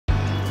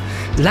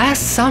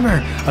Last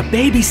summer, a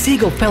baby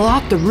seagull fell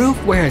off the roof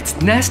where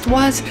its nest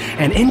was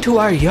and into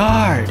our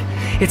yard.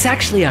 It's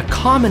actually a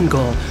common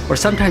gull, or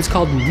sometimes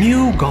called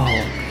Mew Gull.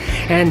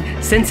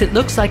 And since it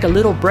looks like a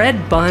little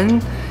bread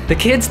bun, the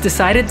kids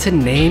decided to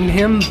name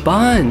him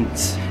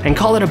Buns and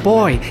call it a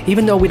boy,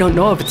 even though we don't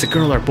know if it's a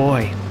girl or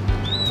boy.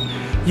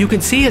 You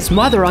can see his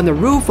mother on the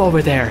roof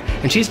over there,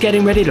 and she's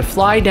getting ready to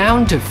fly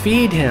down to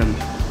feed him.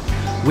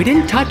 We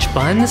didn't touch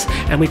Buns,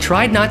 and we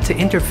tried not to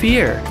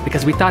interfere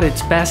because we thought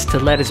it's best to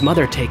let his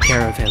mother take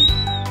care of him.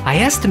 I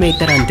estimate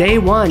that on day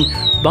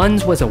 1,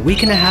 Buns was a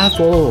week and a half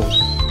old.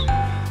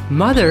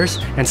 Mothers,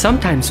 and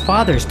sometimes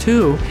fathers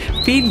too,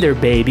 feed their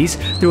babies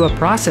through a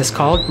process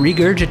called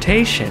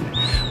regurgitation,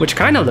 which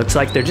kind of looks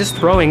like they're just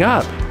throwing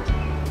up.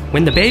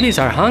 When the babies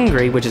are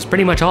hungry, which is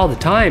pretty much all the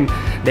time,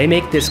 they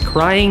make this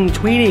crying,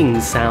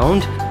 tweeting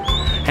sound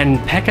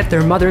and peck at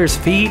their mother's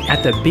feet,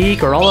 at the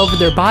beak, or all over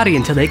their body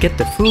until they get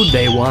the food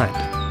they want.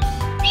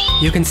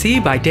 You can see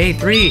by day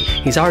 3,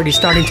 he's already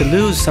starting to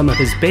lose some of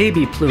his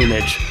baby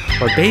plumage,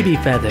 or baby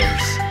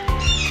feathers.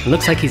 It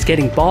looks like he's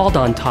getting bald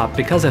on top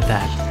because of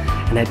that.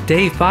 And at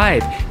day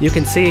 5, you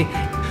can see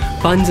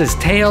Buns'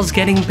 tail's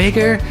getting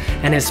bigger,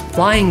 and his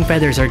flying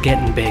feathers are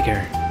getting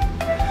bigger.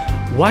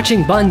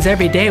 Watching Buns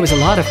every day was a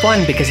lot of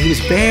fun because he was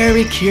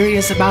very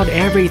curious about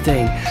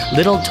everything.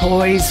 Little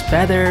toys,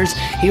 feathers,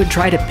 he would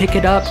try to pick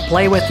it up,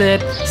 play with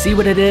it, see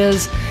what it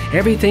is.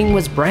 Everything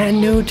was brand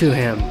new to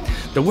him.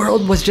 The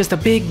world was just a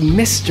big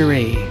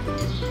mystery.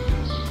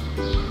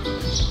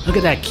 Look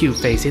at that cute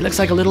face, he looks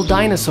like a little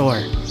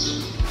dinosaur.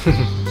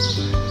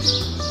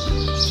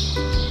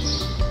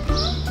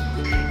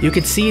 You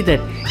could see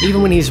that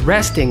even when he's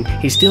resting,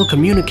 he's still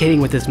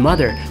communicating with his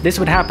mother. This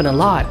would happen a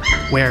lot,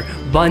 where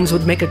Buns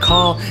would make a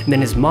call, and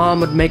then his mom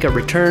would make a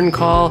return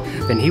call,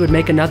 then he would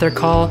make another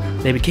call.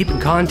 They would keep in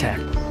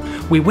contact.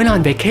 We went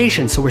on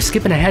vacation, so we're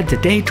skipping ahead to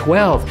day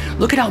 12.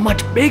 Look at how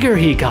much bigger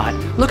he got.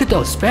 Look at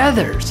those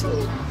feathers.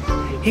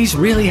 He's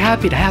really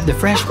happy to have the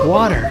fresh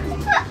water.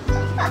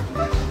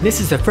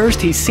 This is the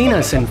first he's seen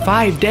us in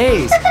 5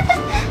 days.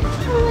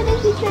 What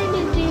is he trying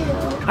to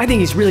do? I think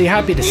he's really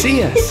happy to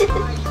see us.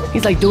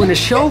 He's like doing a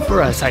show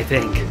for us, I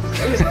think.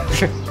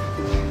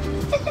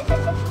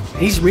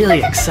 He's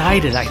really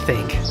excited, I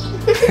think.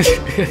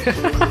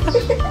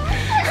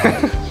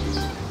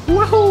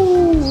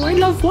 Woohoo! I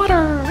love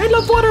water! I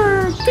love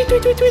water! Tweet,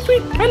 tweet, tweet, tweet,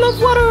 tweet! I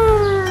love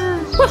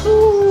water!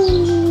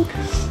 Woohoo!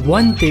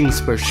 One thing's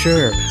for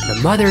sure, the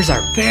mothers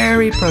are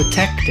very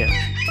protective.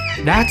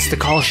 That's the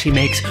call she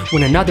makes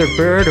when another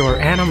bird or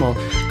animal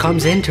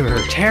comes into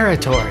her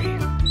territory.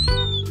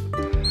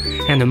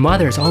 And the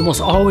mother's almost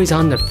always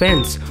on the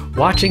fence,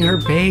 watching her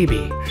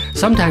baby.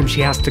 Sometimes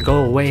she has to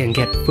go away and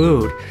get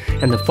food,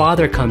 and the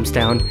father comes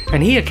down,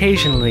 and he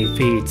occasionally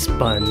feeds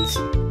Buns.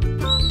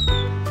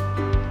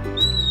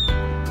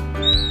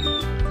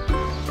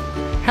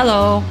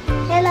 Hello.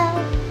 Hello.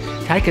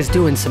 Taika's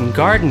doing some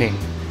gardening.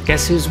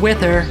 Guess who's with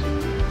her?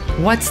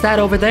 What's that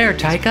over there,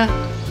 Taika?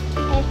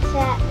 It's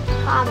a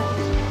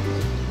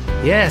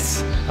common.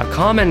 Yes, a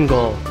common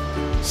gull,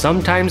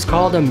 sometimes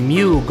called a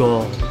Mew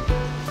Gull.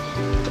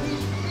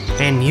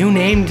 And you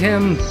named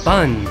him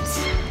Buns.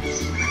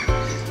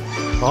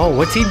 Oh,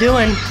 what's he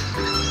doing?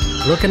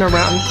 Looking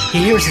around.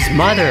 He hears his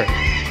mother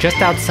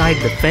just outside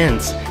the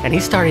fence, and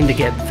he's starting to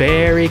get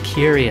very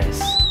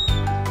curious.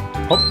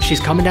 Oh, she's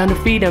coming down to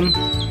feed him.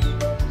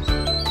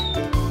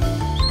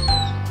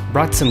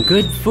 Brought some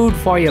good food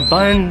for you,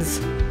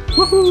 Buns.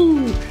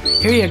 Woohoo!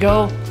 Here you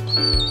go.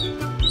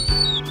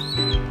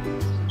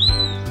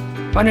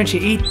 Why don't you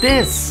eat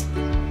this?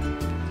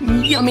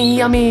 Yummy,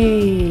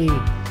 yummy!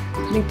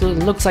 I think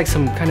it looks like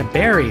some kind of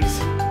berries.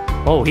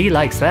 Oh, he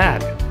likes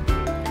that.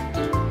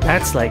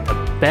 That's like the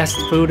best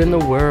food in the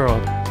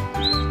world.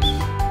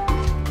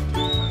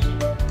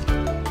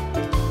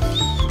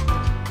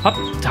 Up,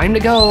 time to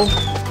go.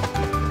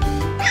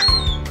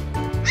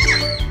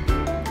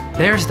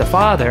 There's the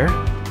father.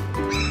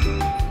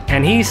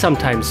 And he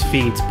sometimes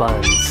feeds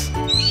Buns.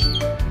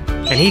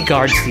 And he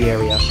guards the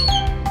area.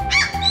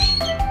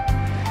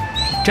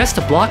 Just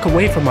a block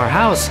away from our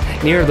house,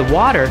 near the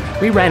water,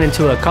 we ran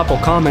into a couple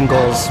common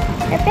gulls,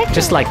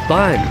 just like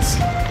Buns,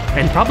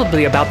 and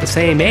probably about the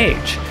same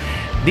age.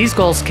 These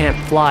gulls can't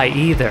fly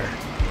either.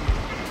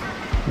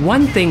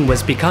 One thing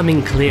was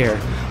becoming clear.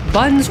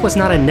 Buns was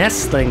not a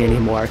nestling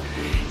anymore.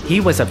 He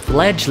was a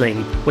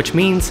fledgling, which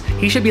means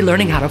he should be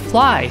learning how to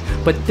fly.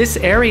 But this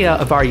area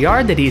of our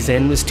yard that he's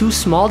in was too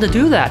small to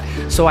do that,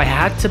 so I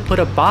had to put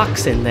a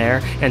box in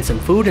there and some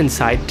food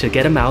inside to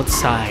get him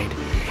outside.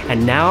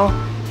 And now,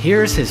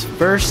 here's his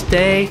first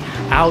day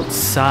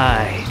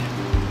outside.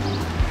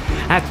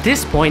 At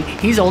this point,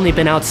 he's only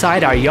been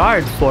outside our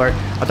yard for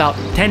about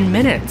 10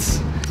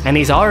 minutes, and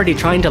he's already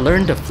trying to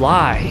learn to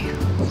fly.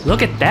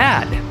 Look at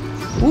that.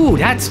 Ooh,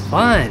 that's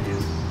fun.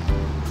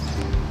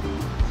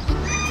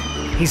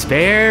 He's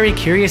very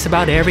curious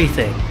about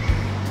everything,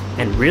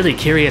 and really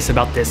curious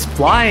about this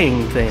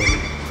flying thing.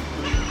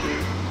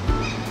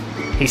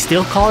 He's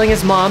still calling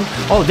his mom.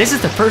 Oh, this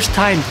is the first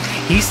time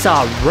he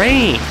saw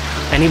rain,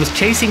 and he was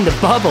chasing the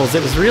bubbles.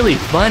 It was really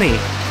funny.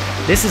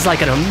 This is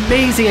like an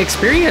amazing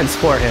experience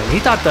for him. He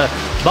thought the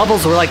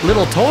bubbles were like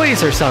little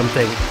toys or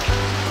something.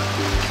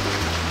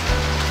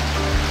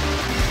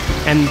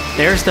 And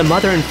there's the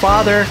mother and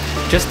father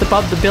just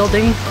above the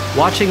building,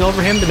 watching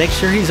over him to make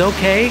sure he's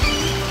okay.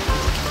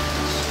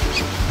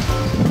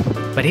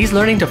 But he's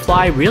learning to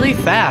fly really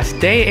fast.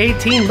 Day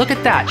 18, look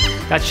at that.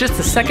 That's just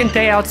the second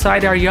day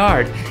outside our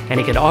yard, and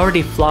he can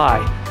already fly.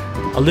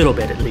 A little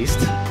bit, at least.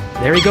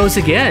 There he goes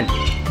again.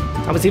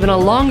 That was even a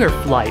longer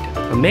flight.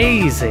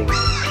 Amazing.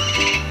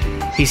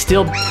 He's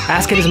still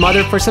asking his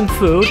mother for some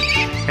food,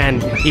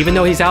 and even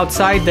though he's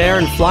outside there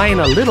and flying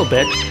a little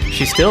bit,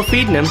 she's still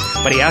feeding him,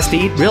 but he has to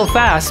eat real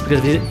fast,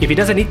 because if he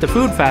doesn't eat the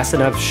food fast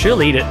enough,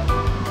 she'll eat it.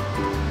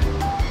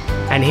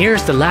 And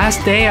here's the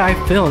last day I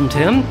filmed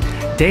him,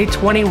 day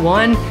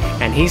 21,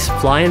 and he's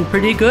flying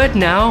pretty good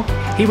now.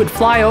 He would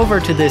fly over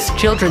to this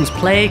children's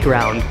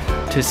playground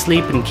to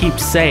sleep and keep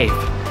safe.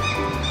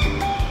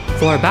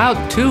 For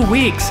about 2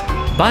 weeks,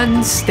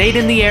 Buns stayed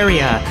in the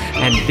area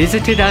and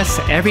visited us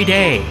every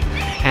day.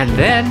 And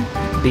then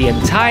the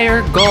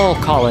entire gull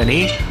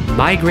colony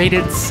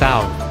migrated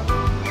south.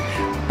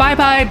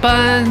 Bye-bye,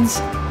 Buns!